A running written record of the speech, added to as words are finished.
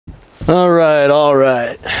All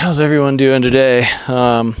right. How's everyone doing today?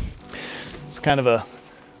 It's kind of a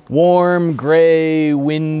warm, gray,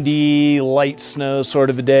 windy, light snow sort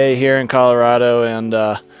of a day here in Colorado, and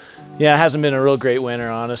yeah, it hasn't been a real great winter,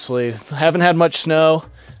 honestly. Haven't had much snow,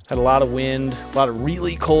 had a lot of wind, a lot of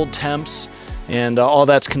really cold temps, and all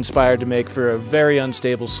that's conspired to make for a very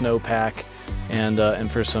unstable snowpack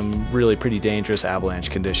and for some really pretty dangerous avalanche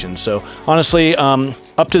conditions. So honestly,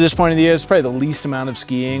 up to this point of the year, it's probably the least amount of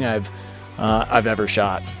skiing I've ever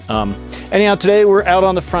shot. Anyhow, today we're out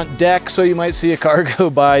on the front deck, so you might see a car go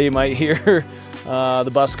by, you might hear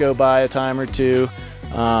the bus go by a time or two.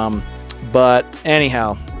 But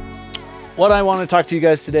anyhow, what I want to talk to you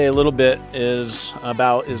guys today a little bit is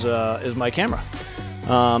my camera.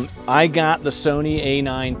 I got the Sony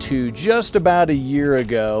a9II just about a year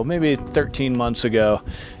ago, maybe 13 months ago,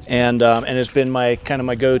 and it's been my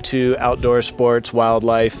my go-to outdoor sports,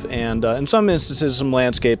 wildlife, and in some instances some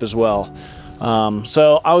landscape as well.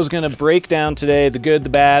 So I was going to break down today the good, the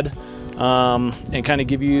bad, and kind of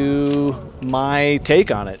give you my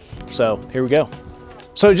take on it. So here we go.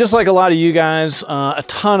 So just like a lot of you guys, a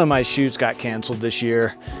ton of my shoots got canceled this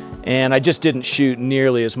year, and I just didn't shoot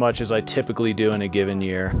nearly as much as I typically do in a given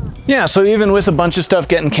year. Yeah, so even with a bunch of stuff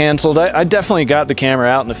getting canceled, I definitely got the camera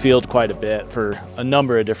out in the field quite a bit for a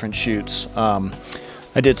number of different shoots.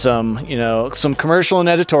 I did some commercial and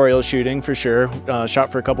editorial shooting for sure.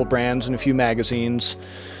 Shot for a couple brands and a few magazines.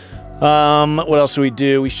 What else do we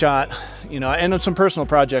do? We shot, and some personal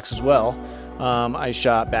projects as well. I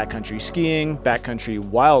shot backcountry skiing, backcountry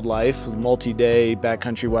wildlife, multi-day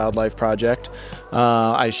backcountry wildlife project.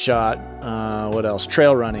 I shot, what else?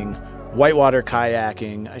 Trail running, whitewater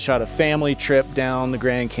kayaking. I shot a family trip down the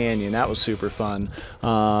Grand Canyon. That was super fun.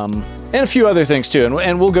 And a few other things too.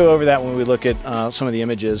 And we'll go over that when we look at some of the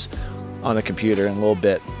images on the computer in a little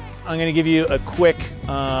bit. I'm gonna give you a quick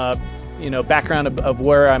background of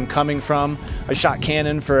where I'm coming from. I shot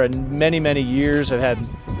Canon for many, many years. I've had,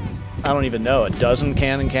 I don't even know, a dozen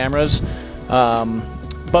Canon cameras.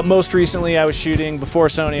 But most recently I was shooting, before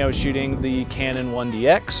Sony, I was shooting the Canon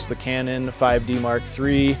 1DX, the Canon 5D Mark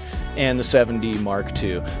III, and the 7D Mark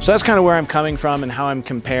II. So that's kind of where I'm coming from and how I'm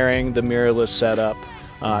comparing the mirrorless setup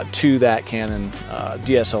to that Canon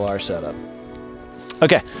DSLR setup.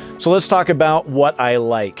 Okay, so let's talk about what I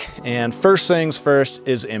like. And first things first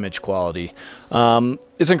is image quality.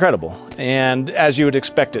 It's incredible, and as you would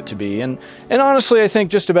expect it to be. And honestly, I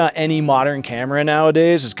think just about any modern camera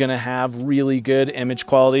nowadays is gonna have really good image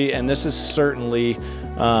quality, and this certainly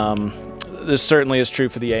is true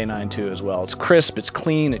for the a9II as well. It's crisp, it's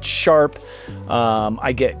clean, it's sharp.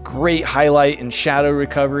 I get great highlight and shadow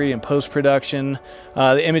recovery and post-production.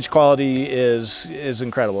 The image quality is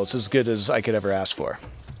incredible. It's as good as I could ever ask for.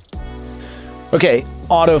 Okay,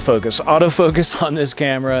 autofocus. Autofocus on this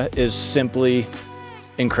camera is simply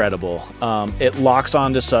incredible. It locks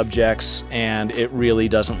onto subjects and it really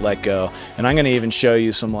doesn't let go. And I'm going to even show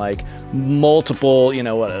you some multiple,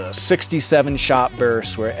 67 shot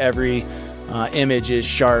bursts where every image is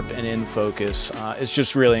sharp and in focus. It's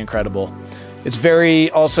just really incredible. It's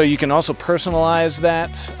you can also personalize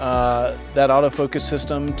that autofocus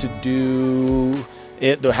system to do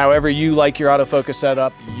it however you like your autofocus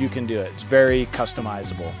setup. You can do it. It's very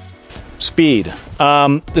customizable. Speed.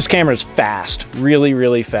 This camera is fast, really,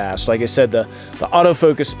 really fast. Like I said, the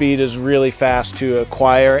autofocus speed is really fast to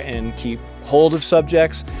acquire and keep hold of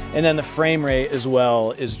subjects. And then the frame rate as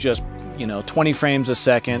well is just, 20 frames a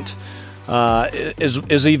second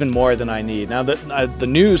is even more than I need. Now the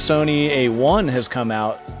new Sony A1 has come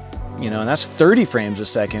out, and that's 30 frames a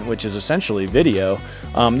second, which is essentially video.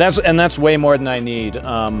 That's way more than I need.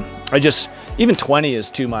 Even 20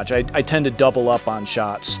 is too much. I tend to double up on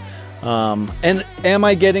shots. And am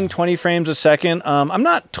I getting 20 frames a second? I'm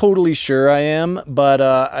not totally sure I am, but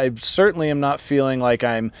I certainly am not feeling like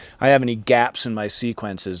I have any gaps in my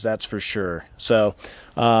sequences, that's for sure. So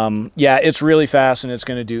yeah, it's really fast and it's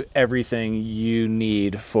going to do everything you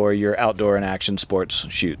need for your outdoor and action sports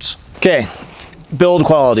shoots. Okay, build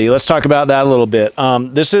quality. Let's talk about that a little bit.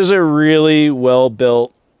 This is a really well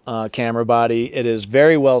built camera body. It is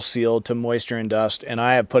very well sealed to moisture and dust, and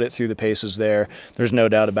I have put it through the paces there. There's no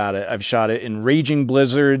doubt about it. I've shot it in raging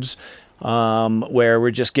blizzards where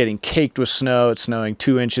we're just getting caked with snow. It's snowing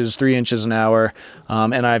 2 inches, 3 inches an hour.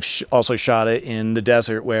 And I've also shot it in the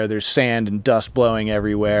desert where there's sand and dust blowing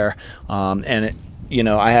everywhere. And you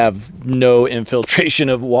know, I have no infiltration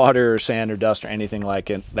of water or sand or dust or anything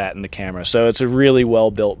like that in the camera. So it's a really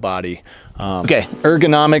well-built body. Okay,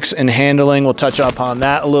 ergonomics and handling, we'll touch upon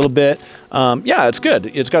that a little bit. Yeah, it's good.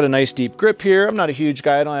 It's got a nice deep grip here. I'm not a huge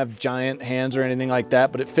guy. I don't have giant hands or anything like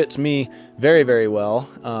that, but it fits me very, very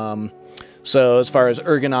well. So as far as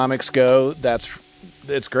ergonomics go,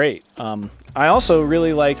 it's great. I also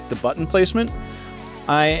really like the button placement.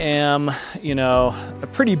 I am, you know, a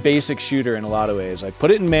pretty basic shooter in a lot of ways. I put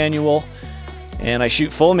it in manual and I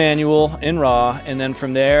shoot full manual in RAW, and then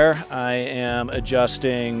from there I am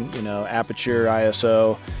adjusting, you know, aperture,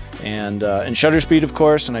 ISO, and shutter speed, of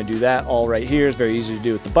course, and I do that all right here. It's very easy to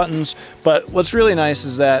do with the buttons. But what's really nice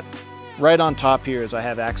is that right on top here is I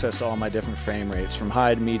have access to all my different frame rates from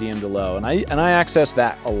high to medium to low, and I access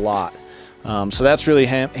that a lot. So that's really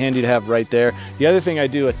handy to have right there. The other thing I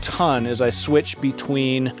do a ton is I switch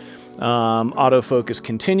between autofocus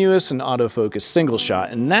continuous and autofocus single shot,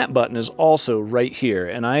 and that button is also right here,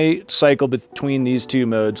 and I cycle between these two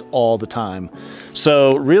modes all the time.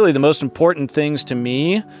 So really the most important things to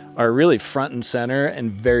me are really front and center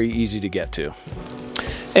and very easy to get to.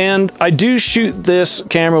 And I do shoot this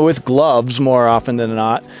camera with gloves more often than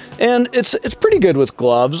not, and it's pretty good with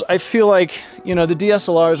gloves. I feel like, you know, the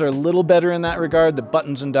DSLRs are a little better in that regard. The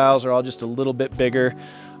buttons and dials are all just a little bit bigger,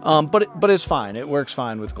 but it's fine. It works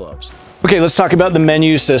fine with gloves. Okay, let's talk about the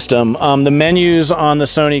menu system. The menus on the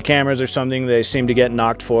Sony cameras are something they seem to get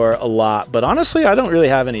knocked for a lot, but honestly, I don't really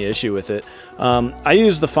have any issue with it. I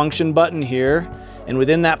use the function button here, and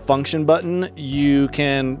within that function button, you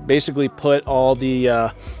can basically put all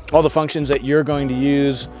the functions that you're going to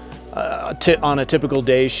use on a typical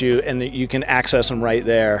day shoot, and that you can access them right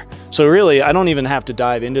there. So really, I don't even have to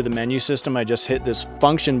dive into the menu system. I just hit this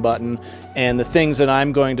function button, and the things that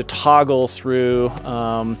I'm going to toggle through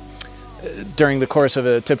during the course of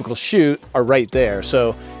a typical shoot are right there.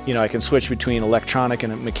 So, you know, I can switch between electronic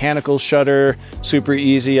and mechanical shutter, super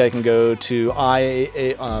easy. I can go to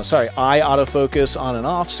eye autofocus on and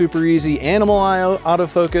off, super easy. Animal eye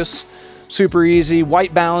autofocus, super easy.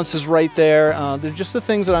 White balance is right there. They're just the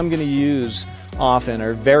things that I'm gonna use often,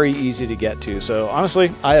 are very easy to get to. So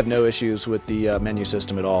honestly, I have no issues with the menu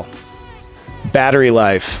system at all. Battery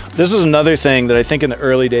life. This is another thing that I think in the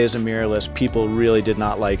early days of mirrorless, people really did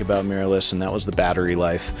not like about mirrorless, and that was the battery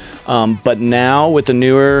life. But now with the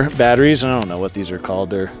newer batteries, I don't know what these are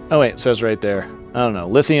called. Oh wait, it says right there. I don't know,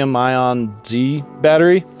 lithium ion Z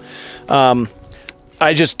battery.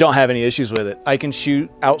 I just don't have any issues with it. I can shoot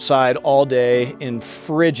outside all day in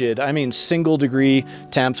frigid, I mean single degree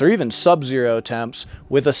temps or even sub-zero temps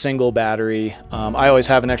with a single battery. I always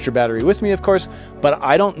have an extra battery with me, of course, but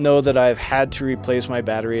I don't know that I've had to replace my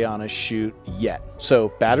battery on a shoot yet.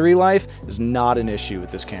 So battery life is not an issue with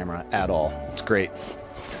this camera at all. It's great.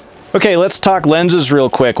 Okay, let's talk lenses real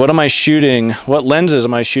quick. What am I shooting? What lenses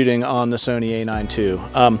am I shooting on the Sony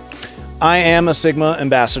a9II? I am a Sigma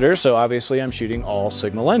ambassador, so obviously I'm shooting all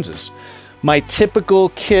Sigma lenses. My typical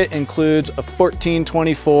kit includes a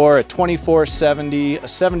 14-24, a 24-70, a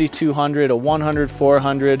 7200, a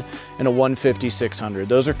 100-400, and a 150-600.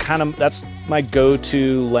 Those are that's my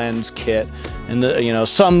go-to lens kit, and you know,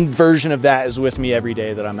 some version of that is with me every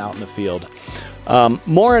day that I'm out in the field.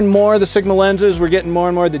 More and more the Sigma lenses, we're getting more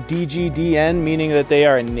and more the DGDN, meaning that they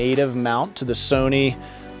are a native mount to the Sony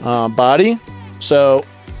body. So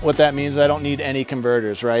what that means, I don't need any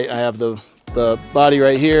converters, right? I have the body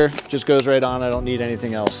right here, just goes right on. I don't need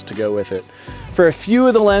anything else to go with it. For a few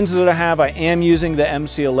of the lenses that I have, I am using the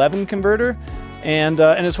MC11 converter, and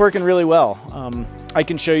it's working really well. I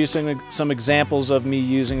can show you some examples of me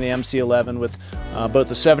using the MC11 with both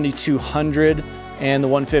the 7200 and the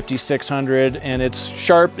 150-600, and it's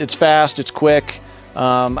sharp, it's fast, it's quick.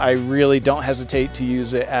 I really don't hesitate to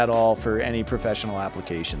use it at all for any professional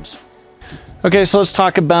applications. Okay, so let's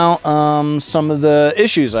talk about some of the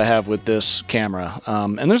issues I have with this camera.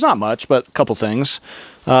 And there's not much, but a couple things.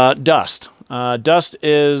 Dust. Dust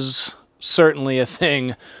is certainly a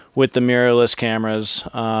thing with the mirrorless cameras.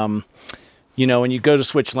 You know, when you go to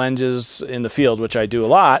switch lenses in the field, which I do a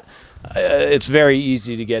lot, it's very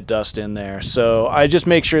easy to get dust in there. So I just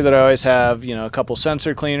make sure that I always have, you know, a couple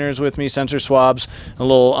sensor cleaners with me, sensor swabs, a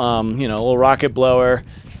little, you know, a little rocket blower,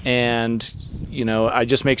 and you know, I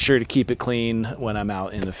just make sure to keep it clean when I'm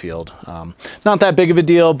out in the field. Not that big of a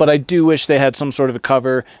deal, but I do wish they had some sort of a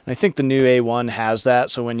cover. And I think the new A1 has that.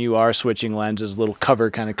 So when you are switching lenses, a little cover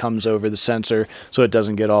kind of comes over the sensor so it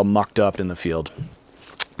doesn't get all mucked up in the field.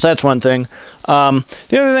 So that's one thing. The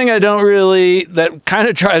other thing that kind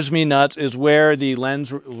of drives me nuts is where the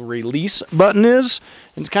lens release button is.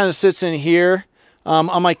 It kind of sits in here.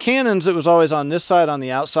 On my Canons, it was always on this side, on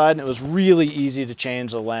the outside, and it was really easy to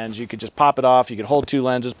change the lens. You could just pop it off. You could hold two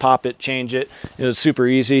lenses, pop it, change it. It was super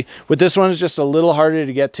easy. With this one, it's just a little harder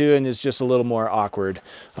to get to, and it's just a little more awkward.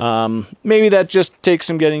 Maybe that just takes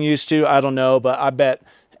some getting used to. I don't know, but I bet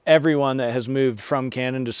everyone that has moved from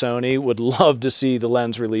Canon to Sony would love to see the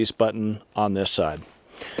lens release button on this side.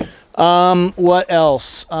 What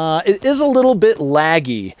else? It is a little bit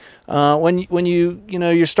laggy. When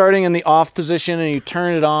you're starting in the off position and you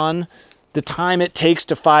turn it on, the time it takes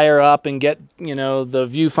to fire up and get, the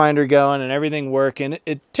viewfinder going and everything working,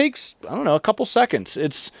 it takes, I don't know, a couple seconds.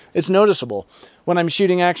 It's noticeable. When I'm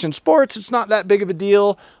shooting action sports, it's not that big of a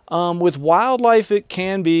deal. With wildlife, it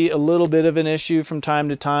can be a little bit of an issue from time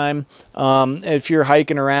to time. If you're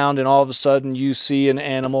hiking around and all of a sudden you see an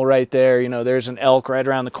animal right there, there's an elk right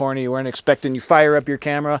around the corner you weren't expecting, you fire up your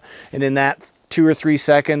camera, and in that 2 or 3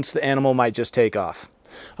 seconds, the animal might just take off.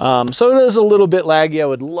 So it is a little bit laggy. I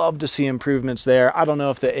would love to see improvements there. I don't know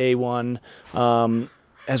if the A1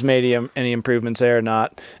 has made any improvements there or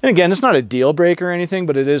not. And again, it's not a deal breaker or anything,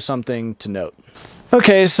 but it is something to note.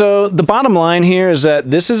 Okay, so the bottom line here is that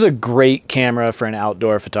this is a great camera for an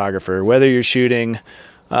outdoor photographer, whether you're shooting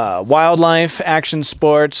wildlife, action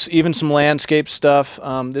sports, even some landscape stuff.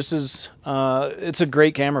 It's a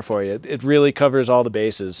great camera for you. It really covers all the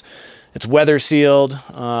bases. It's weather sealed,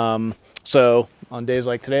 so on days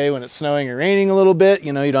like today when it's snowing or raining a little bit,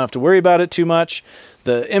 you don't have to worry about it too much.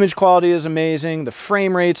 The image quality is amazing. The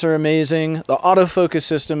frame rates are amazing. The autofocus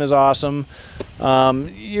system is awesome.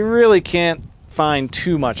 You really can't find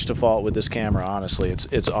too much to fault with this camera, honestly.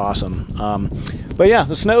 It's awesome. But yeah,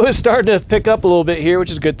 the snow is starting to pick up a little bit here,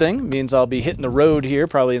 which is a good thing. It means I'll be hitting the road here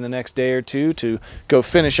probably in the next day or two to go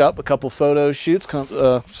finish up a couple photo shoots,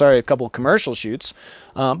 a couple commercial shoots.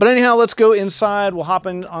 But anyhow, let's go inside. We'll hop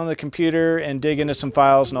in on the computer and dig into some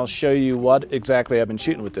files, and I'll show you what exactly I've been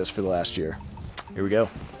shooting with this for the last year. Here we go.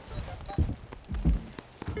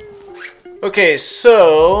 Okay,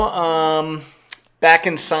 so back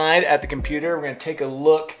inside at the computer, we're going to take a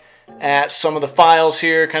look at some of the files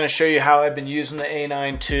here, kind of show you how I've been using the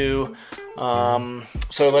a9II.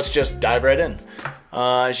 So let's just dive right in.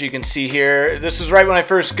 As you can see here, this is right when I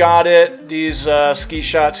first got it. These ski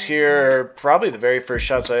shots here are probably the very first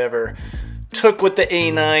shots I ever took with the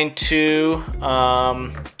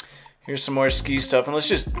a9II. Here's some more ski stuff, and let's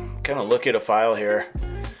just kind of look at a file here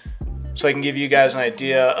so I can give you guys an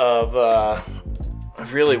idea of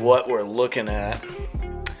really what we're looking at.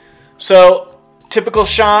 So typical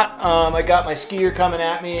shot, I got my skier coming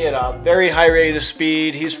at me at a very high rate of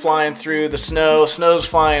speed. He's flying through the snow. Snow's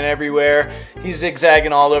flying everywhere. He's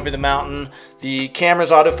zigzagging all over the mountain. The camera's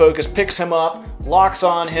autofocus picks him up, locks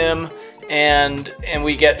on him, and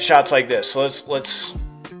we get shots like this. So let's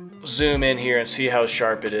zoom in here and see how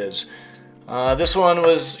sharp it is. This one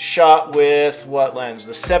was shot with what lens?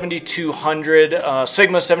 The 7200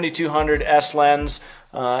 Sigma 7200 S lens.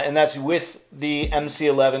 And that's with the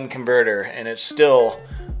MC11 converter, and it's still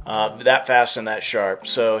that fast and that sharp.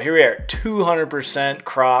 So here we are, 200%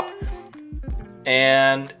 crop,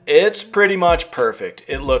 and it's pretty much perfect.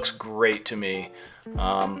 It looks great to me.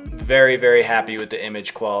 Very, very happy with the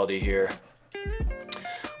image quality here.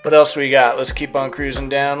 What else we got? Let's keep on cruising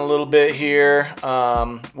down a little bit here.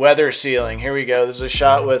 Weather sealing. Here we go. This is a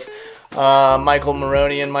shot with Michael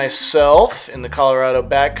Maroney and myself in the Colorado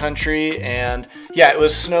backcountry, and yeah, it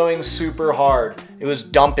was snowing super hard. It was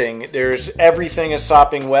dumping. Everything is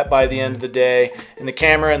sopping wet by the end of the day, and the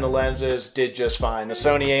camera and the lenses did just fine. The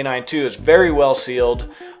Sony a9II is very well sealed.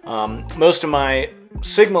 Most of my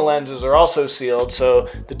Sigma lenses are also sealed, so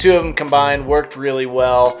the two of them combined worked really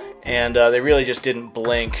well, and they really just didn't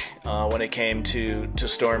blink when it came to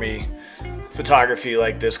stormy photography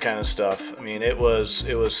like this kind of stuff. I mean, it was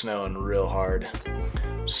snowing real hard.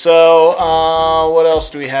 So what else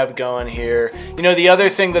do we have going here? The other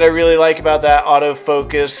thing that I really like about that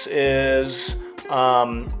autofocus is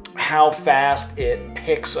how fast it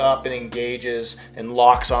picks up and engages and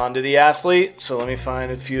locks onto the athlete. So let me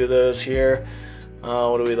find a few of those here.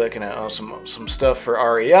 What are we looking at? Oh, some stuff for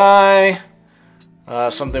REI.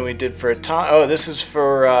 Something we did for a time. Oh, this is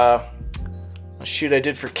for a shoot I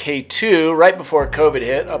did for K2 right before COVID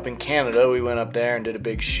hit up in Canada. We went up there and did a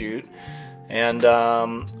big shoot. And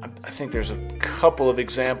I think there's a couple of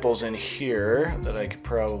examples in here that I could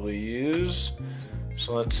probably use.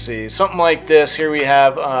 So let's see. Something like this. Here we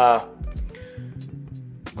have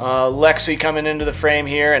Lexi coming into the frame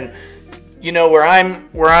here. And where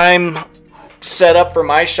I'm set up for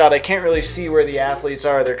my shot, I can't really see where the athletes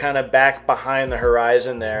are. They're kind of back behind the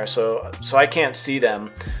horizon there, so I can't see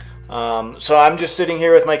them. So I'm just sitting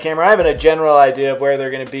here with my camera. I have a general idea of where they're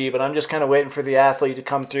going to be, but I'm just kind of waiting for the athlete to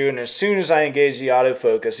come through. And as soon as I engage the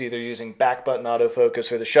autofocus, either using back button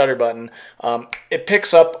autofocus or the shutter button, it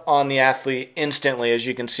picks up on the athlete instantly, as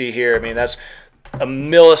you can see here. I mean, that's a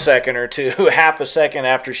millisecond or two, half a second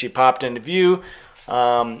after she popped into view.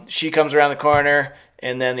 She comes around the corner,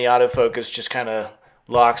 and then the autofocus just kind of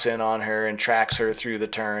locks in on her and tracks her through the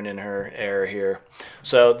turn in her air here.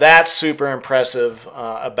 So that's super impressive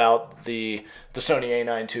about the Sony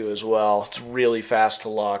a9II as well. It's really fast to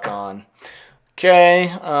lock on.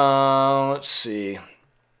 Okay, let's see.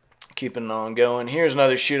 Keeping on going. Here's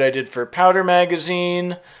another shoot I did for Powder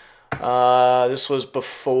Magazine. This was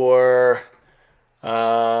before...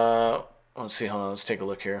 let's see, hold on, let's take a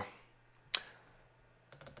look here.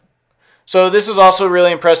 So this is also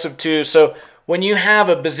really impressive too. So when you have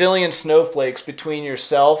a bazillion snowflakes between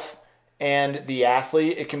yourself and the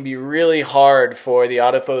athlete, it can be really hard for the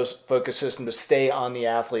autofocus system to stay on the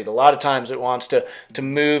athlete. A lot of times it wants to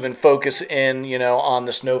move and focus in, you know, on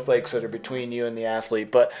the snowflakes that are between you and the athlete.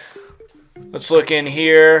 But let's look in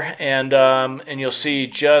here, and you'll see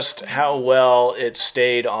just how well it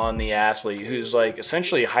stayed on the athlete, who's like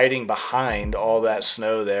essentially hiding behind all that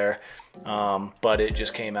snow there. But it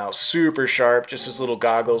just came out super sharp, just his little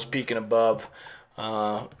goggles peeking above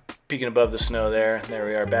the snow there. There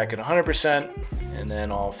we are, back at 100%, and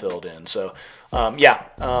then all filled in. So yeah,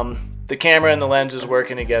 the camera and the lens is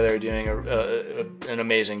working together, doing an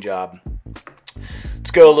amazing job.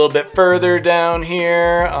 Let's go a little bit further down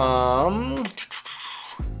here.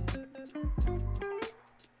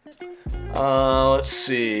 Let's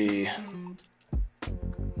see.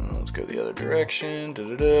 Let's go the other direction.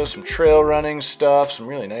 Some trail running stuff, some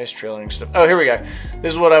really nice trail running stuff. Oh, here we go.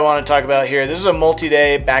 This is what I want to talk about here. This is a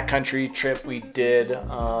multi-day backcountry trip we did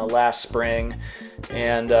last spring,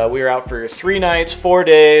 and we were out for 3 nights, 4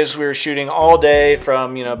 days. We were shooting all day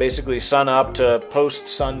from, you know, basically sun up to post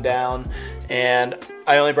sundown, and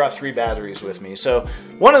I only brought 3 batteries with me. So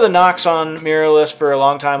one of the knocks on mirrorless for a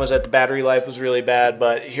long time was that the battery life was really bad,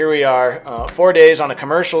 but here we are, 4 days on a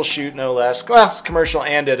commercial shoot, no less. Well, it's commercial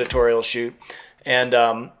and editorial shoot, and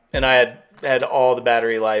I had all the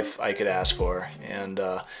battery life I could ask for, and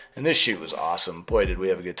this shoot was awesome. Boy, did we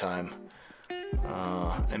have a good time.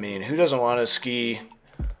 I mean, who doesn't want to ski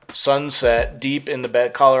sunset deep in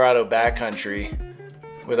the Colorado backcountry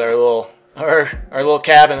with our little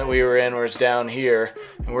cabin that we were in, where it's down here,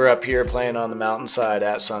 and we're up here playing on the mountainside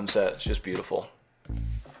at sunset. It's just beautiful.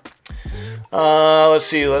 Let's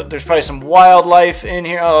see, there's probably some wildlife in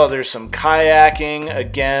here. Oh, there's some kayaking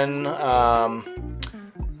again.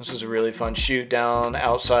 This is a really fun shoot down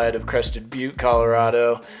outside of Crested Butte,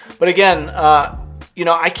 Colorado. But again, you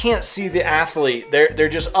know, I can't see the athlete. They're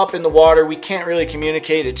just up in the water. We can't really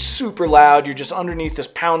communicate. It's super loud. You're just underneath this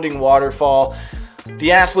pounding waterfall.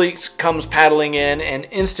 The athlete comes paddling in, and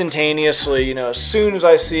instantaneously, you know, as soon as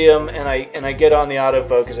I see him and I get on the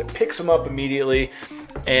autofocus, it picks him up immediately,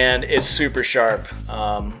 and it's super sharp.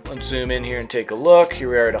 Let's zoom in here and take a look. Here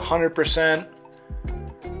we are at 100%,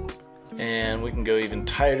 and we can go even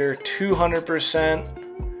tighter, 200%,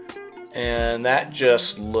 and that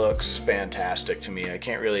just looks fantastic to me. I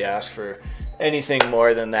can't really ask for anything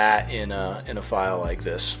more than that in a file like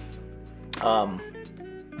this.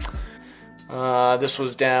 This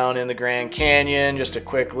was down in the Grand Canyon, just a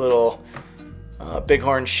quick little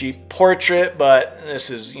bighorn sheep portrait, but this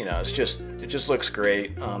is, you know, it just looks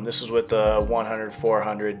great. This is with the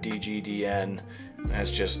 100-400 DGDN, and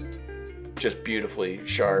it's just beautifully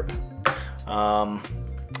sharp.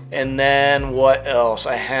 And then what else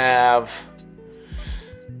I have?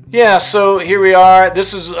 Yeah, so here we are.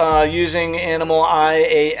 This is using Animal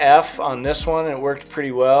Eye AF on this one. It worked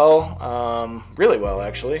pretty well, really well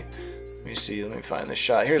actually. Let me see, let me find the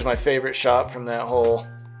shot. Here's my favorite shot from that whole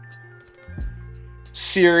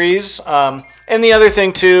series. And the other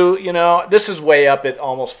thing too, you know, this is way up at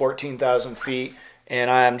almost 14,000 feet,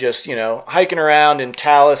 and I'm just, you know, hiking around in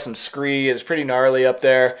talus and scree. It's pretty gnarly up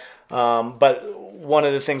there. But one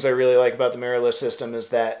of the things I really like about the mirrorless system is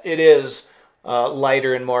that it is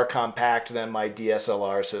lighter and more compact than my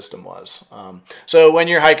DSLR system was. So when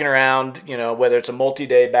you're hiking around, you know, whether it's a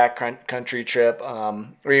multi-day backcountry trip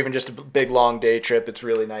or even just a big long day trip, it's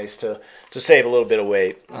really nice to save a little bit of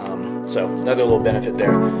weight. So another little benefit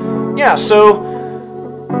there. Yeah, so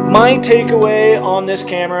my takeaway on this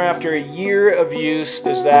camera after a year of use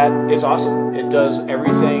is that it's awesome. It does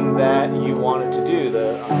everything that you want it to do.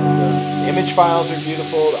 The image files are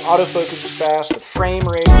beautiful, the autofocus is fast, the frame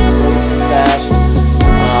rate is really fast.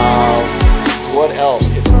 What else?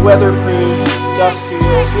 It's weatherproof, it's dust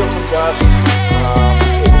sealed from dust.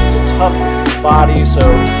 It's a tough body, so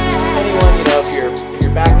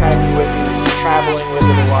you're backpacking with it, traveling with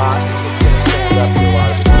it a lot, it's going to stand up to a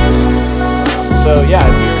lot of the things. So yeah,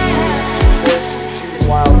 if you're shooting sports, shooting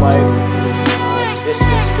wildlife, this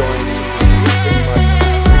is going to be pretty much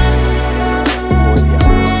for the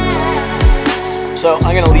outdoors. So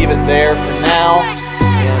I'm going to leave it there for now.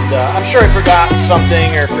 And I'm sure I forgot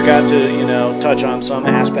something or forgot to, you know, touch on some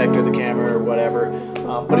aspect of the camera or whatever.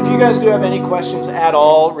 But if you guys do have any questions at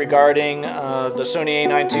all regarding the Sony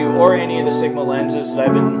a9II or any of the Sigma lenses that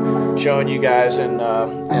I've been showing you guys and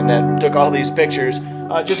that took all these pictures,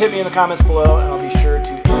 just hit me in the comments below and I'll be sure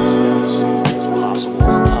to answer them as soon as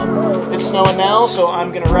possible. It's snowing now, so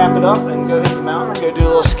I'm going to wrap it up and go hit the mountain and go do a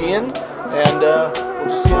little skiing, and we'll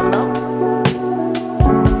just see you on the mountain.